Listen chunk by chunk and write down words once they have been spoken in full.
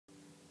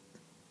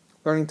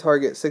Learning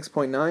target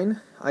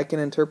 6.9, I can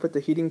interpret the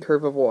heating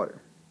curve of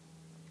water.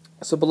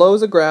 So below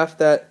is a graph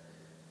that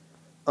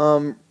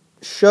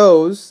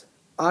shows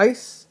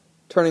ice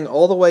turning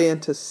all the way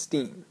into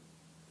steam.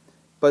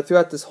 But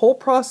throughout this whole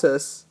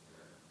process,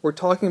 we're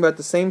talking about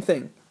the same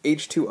thing,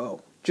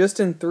 H2O, just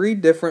in 3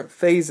 different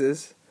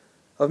phases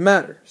of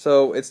matter.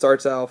 So it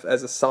starts out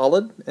as a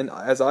solid and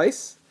as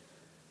ice,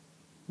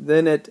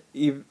 then it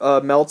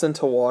melts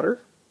into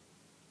water,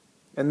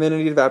 and then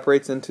it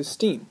evaporates into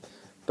steam.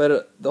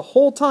 But the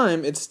whole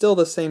time, it's still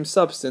the same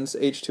substance,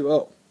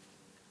 H2O.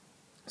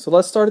 So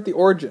let's start at the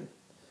origin,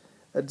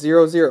 at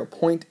 0, 0,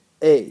 point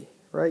A,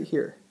 right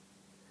here.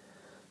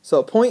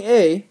 So at point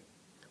A,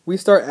 we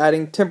start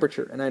adding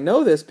temperature. And I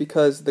know this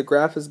because the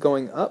graph is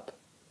going up,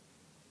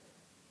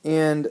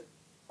 and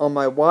on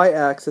my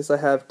y-axis I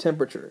have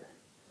temperature.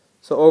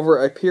 So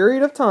over a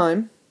period of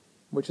time,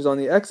 which is on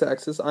the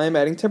x-axis, I am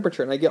adding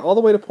temperature, and I get all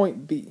the way to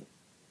point B.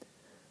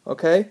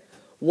 Okay?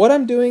 What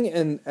I'm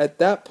doing at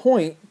that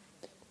point,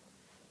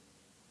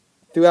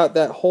 throughout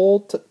that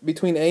whole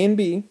between A and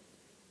B,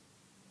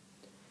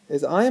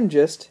 is I am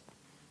just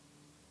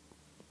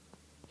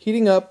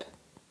heating up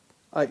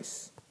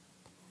ice.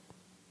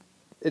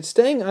 It's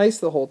staying ice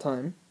the whole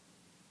time,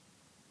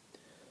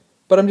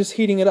 but I'm just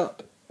heating it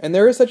up. And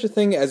there is such a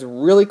thing as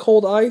really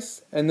cold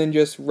ice and then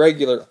just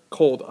regular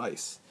cold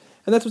ice.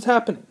 And that's what's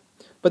happening.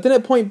 But then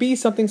at point B,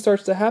 something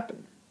starts to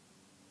happen.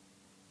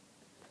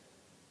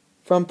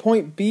 From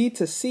point B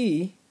to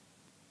C,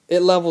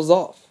 it levels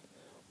off.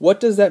 What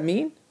does that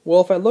mean?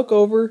 Well, if I look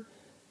over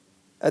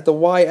at the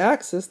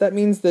y-axis, that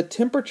means the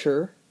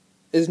temperature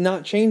is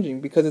not changing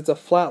because it's a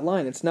flat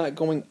line. It's not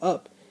going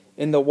up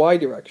in the y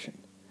direction.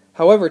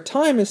 However,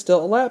 time is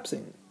still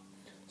elapsing.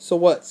 So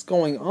what's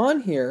going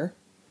on here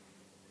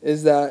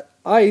is that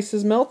ice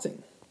is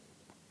melting.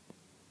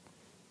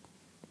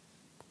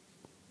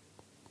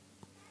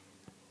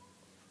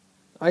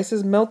 Ice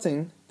is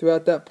melting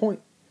throughout that point.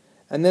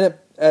 And then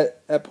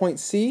at point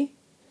C,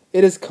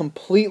 it is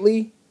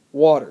completely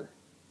water.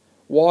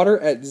 Water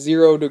at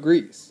 0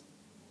 degrees.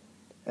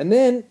 And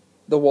then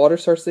the water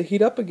starts to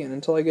heat up again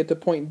until I get to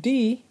point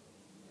D,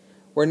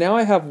 where now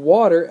I have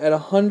water at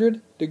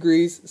 100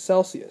 degrees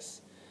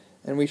Celsius.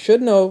 And we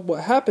should know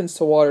what happens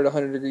to water at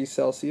 100 degrees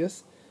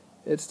Celsius.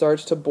 It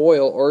starts to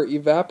boil or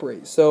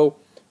evaporate. So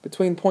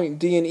between point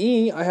D and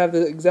E, I have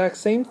the exact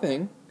same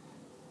thing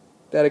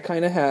that I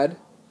kind of had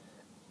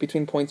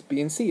between points B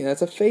and C. And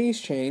that's a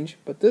phase change,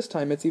 but this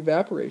time it's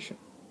evaporation.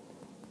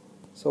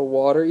 So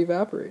water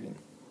evaporating.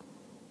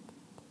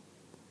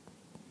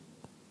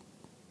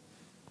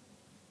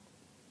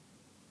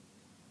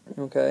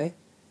 Okay.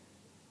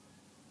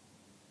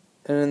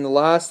 And then the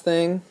last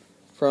thing,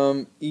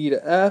 from E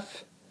to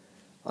F,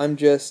 I'm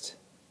just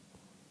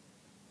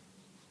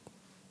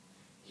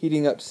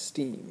heating up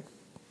steam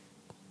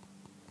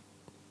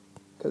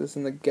because it's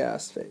in the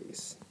gas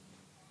phase.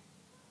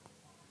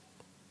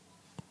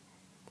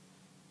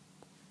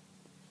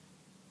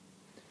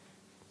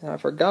 And I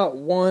forgot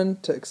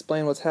to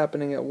explain what's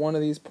happening at one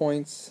of these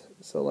points,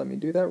 so let me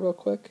do that real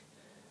quick.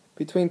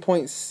 Between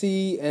point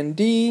C and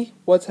D,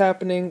 what's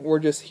happening? We're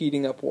just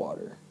heating up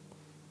water.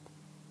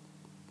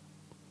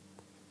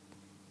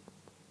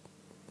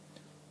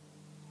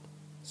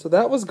 So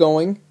that was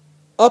going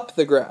up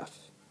the graph,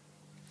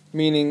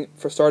 meaning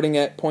for starting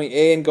at point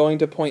A and going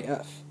to point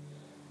F.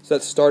 So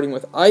that's starting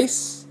with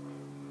ice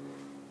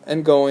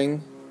and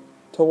going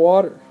to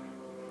water.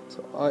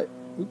 So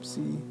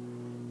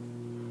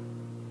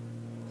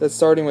that's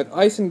starting with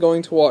ice and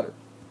going to water.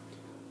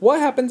 What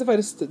happens if I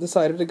just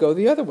decided to go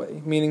the other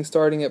way, meaning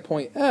starting at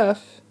point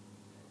F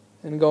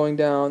and going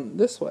down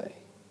this way?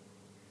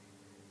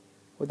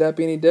 Would that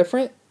be any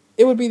different?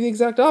 It would be the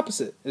exact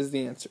opposite, is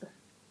the answer.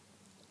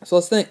 So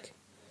let's think.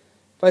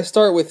 If I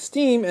start with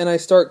steam and I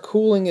start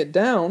cooling it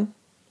down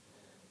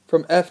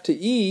from F to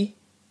E,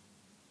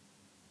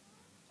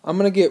 I'm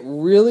going to get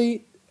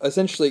really,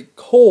 essentially,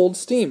 cold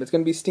steam. It's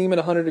going to be steam at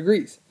 100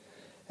 degrees.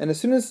 And as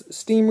soon as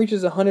steam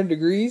reaches 100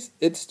 degrees,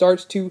 it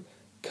starts to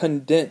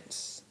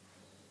condense.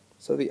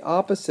 So the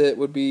opposite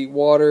would be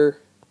water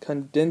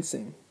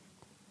condensing.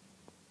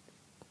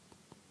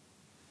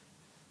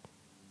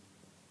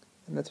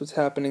 And that's what's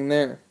happening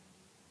there.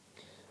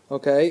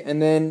 Okay,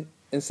 and then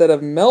instead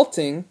of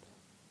melting,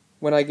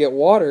 when I get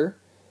water,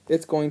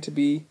 it's going to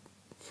be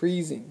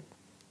freezing,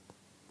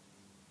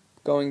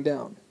 going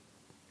down.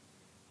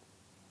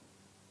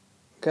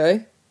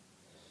 Okay?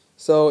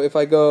 So if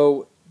I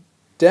go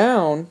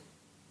down,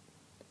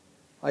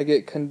 I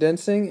get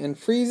condensing and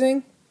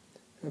freezing.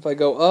 If I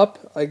go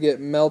up, I get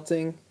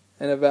melting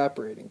and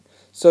evaporating.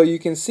 So you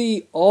can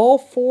see all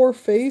 4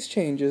 phase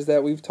changes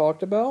that we've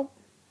talked about,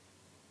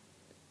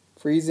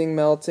 freezing,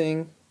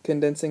 melting,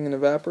 condensing, and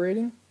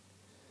evaporating,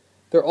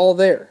 they're all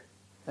there.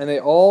 And they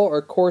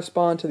all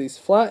correspond to these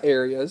flat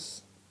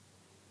areas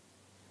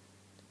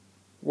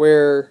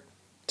where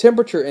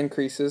temperature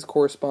increases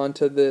correspond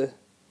to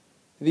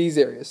these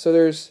areas. So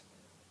there's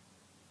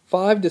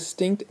 5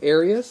 distinct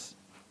areas,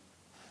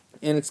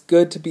 and it's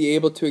good to be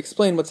able to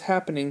explain what's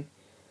happening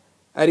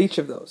at each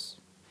of those.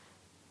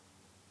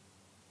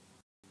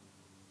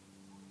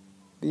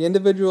 The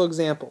individual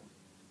example.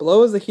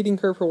 Below is the heating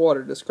curve for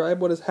water. Describe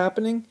what is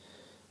happening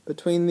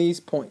between these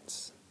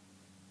points.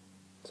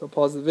 So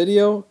pause the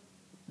video,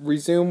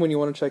 resume when you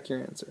want to check your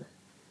answer.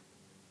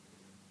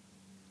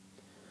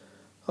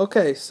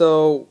 Okay,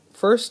 so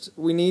first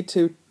we need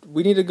to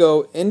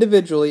go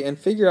individually and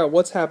figure out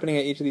what's happening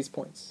at each of these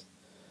points.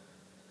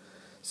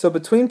 So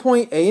between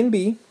point A and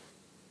B,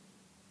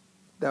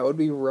 that would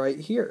be right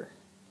here.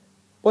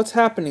 What's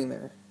happening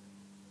there?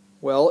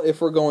 Well,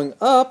 if we're going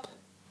up,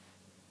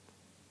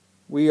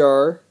 we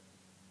are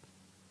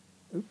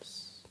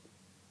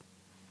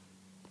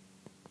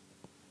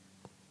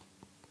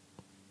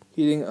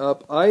heating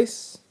up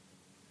ice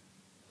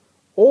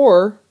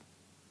or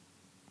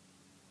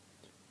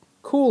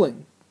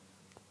cooling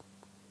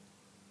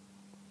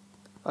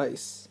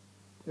ice.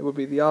 It would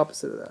be the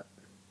opposite of that.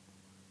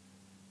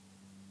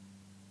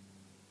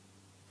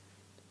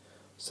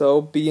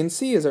 So B and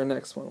C is our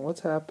next one.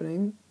 What's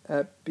happening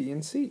at B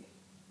and C?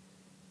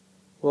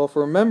 Well, if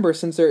we remember,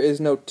 since there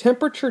is no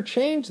temperature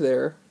change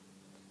there,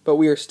 but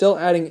we are still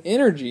adding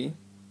energy,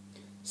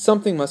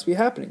 something must be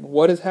happening.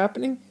 What is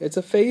happening? It's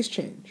a phase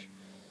change.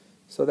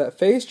 So that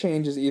phase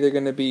change is either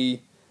going to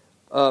be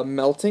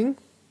melting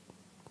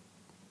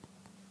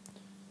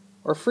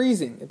or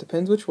freezing. It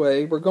depends which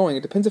way we're going.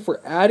 It depends if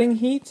we're adding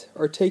heat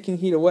or taking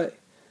heat away.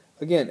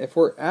 Again, if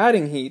we're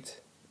adding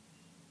heat,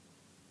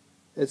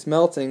 it's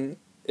melting.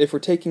 If we're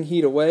taking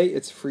heat away,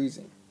 it's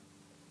freezing.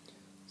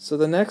 So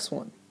the next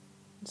one,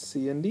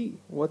 C and D.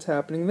 What's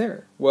happening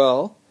there?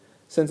 Well,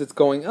 since it's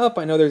going up,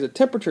 I know there's a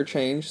temperature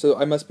change, so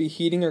I must be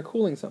heating or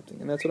cooling something,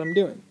 and that's what I'm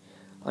doing.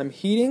 I'm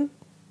heating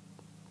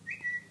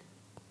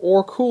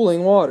or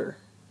cooling water.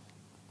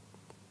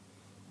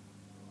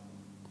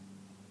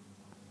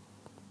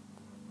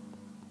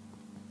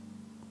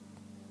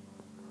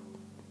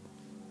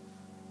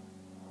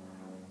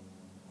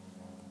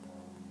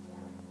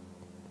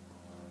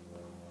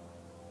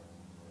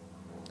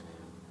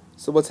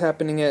 So what's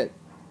happening at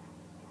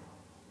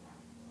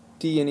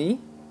D and E?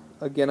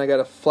 Again, I got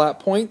a flat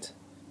point,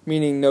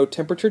 meaning no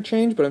temperature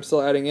change, but I'm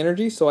still adding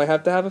energy, so I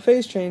have to have a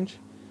phase change.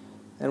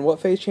 And what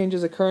phase change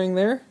is occurring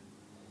there?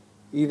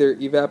 Either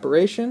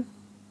evaporation,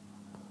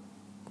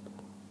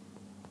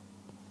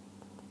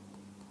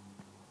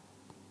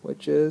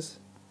 which is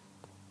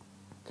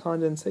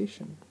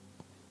condensation,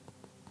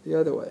 the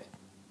other way,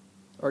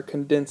 or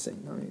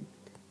condensing,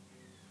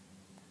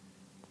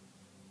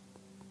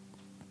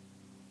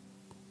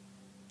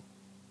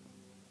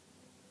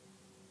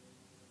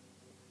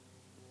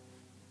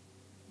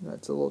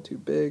 That's a little too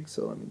big,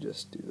 so let me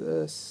just do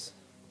this.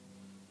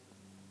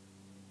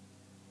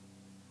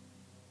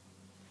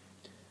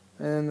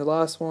 And the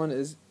last one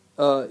is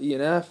E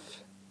and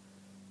F.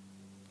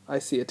 I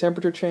see a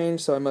temperature change,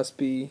 so I must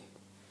be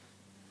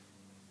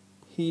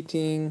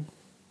heating,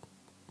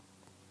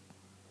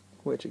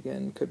 which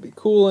again could be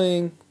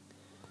cooling.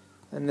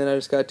 And then I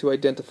just got to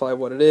identify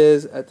what it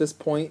is. At this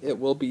point, it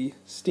will be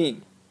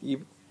steam,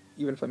 even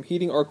if I'm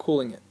heating or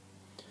cooling it.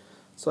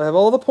 So I have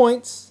all the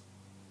points,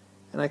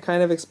 and I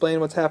kind of explain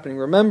what's happening.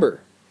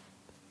 Remember,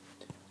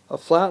 a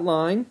flat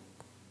line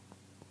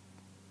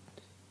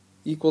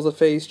equals a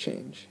phase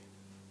change.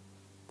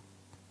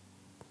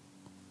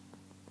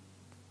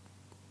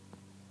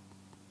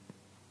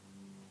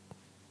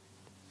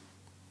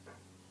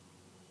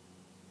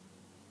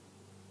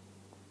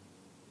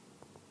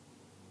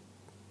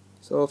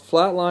 So a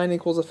flat line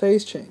equals a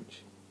phase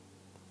change.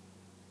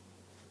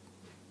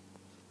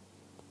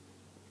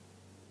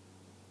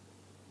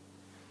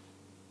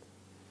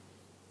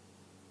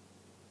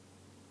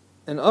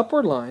 An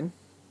upward line,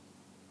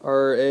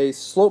 or a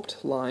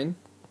sloped line,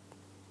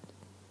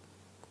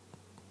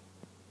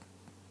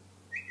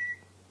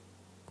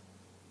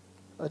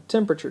 a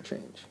temperature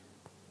change.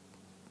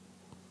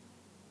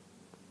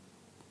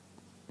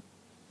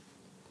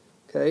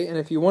 Okay, and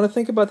if you want to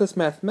think about this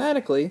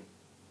mathematically,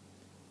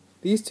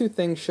 these two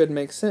things should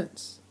make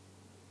sense.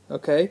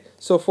 Okay,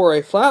 so for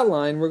a flat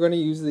line, we're going to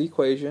use the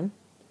equation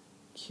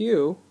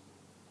Q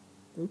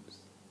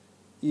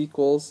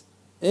equals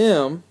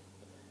M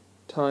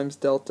times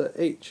delta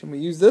H. And we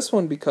use this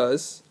one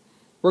because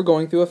we're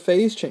going through a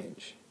phase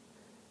change.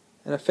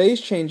 And a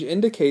phase change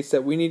indicates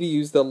that we need to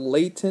use the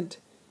latent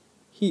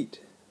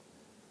heat.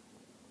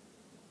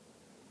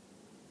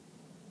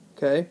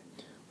 Okay,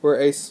 where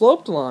a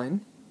sloped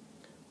line,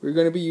 we're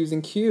going to be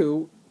using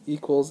Q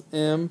equals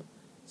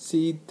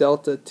MC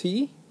delta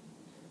T.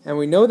 And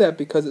we know that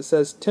because it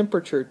says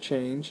temperature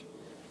change,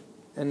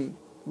 and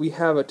we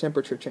have a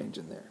temperature change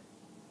in there.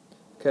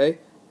 Okay.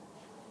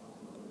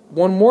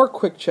 One more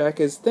quick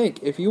check is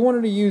think, if you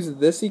wanted to use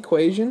this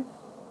equation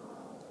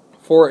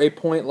for a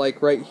point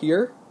like right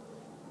here,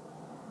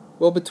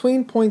 well,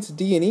 between points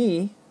D and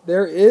E,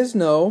 there is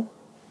no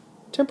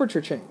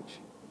temperature change.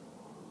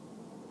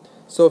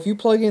 So if you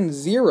plug in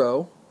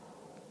 0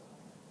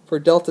 for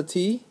delta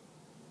T,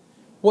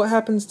 what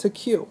happens to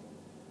Q?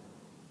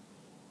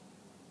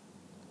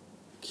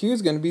 Q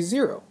is going to be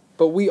 0,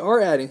 but we are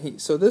adding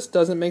heat, so this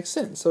doesn't make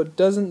sense. So it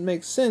doesn't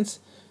make sense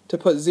to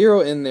put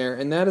 0 in there,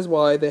 and that is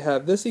why they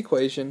have this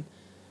equation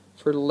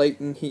for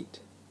latent heat.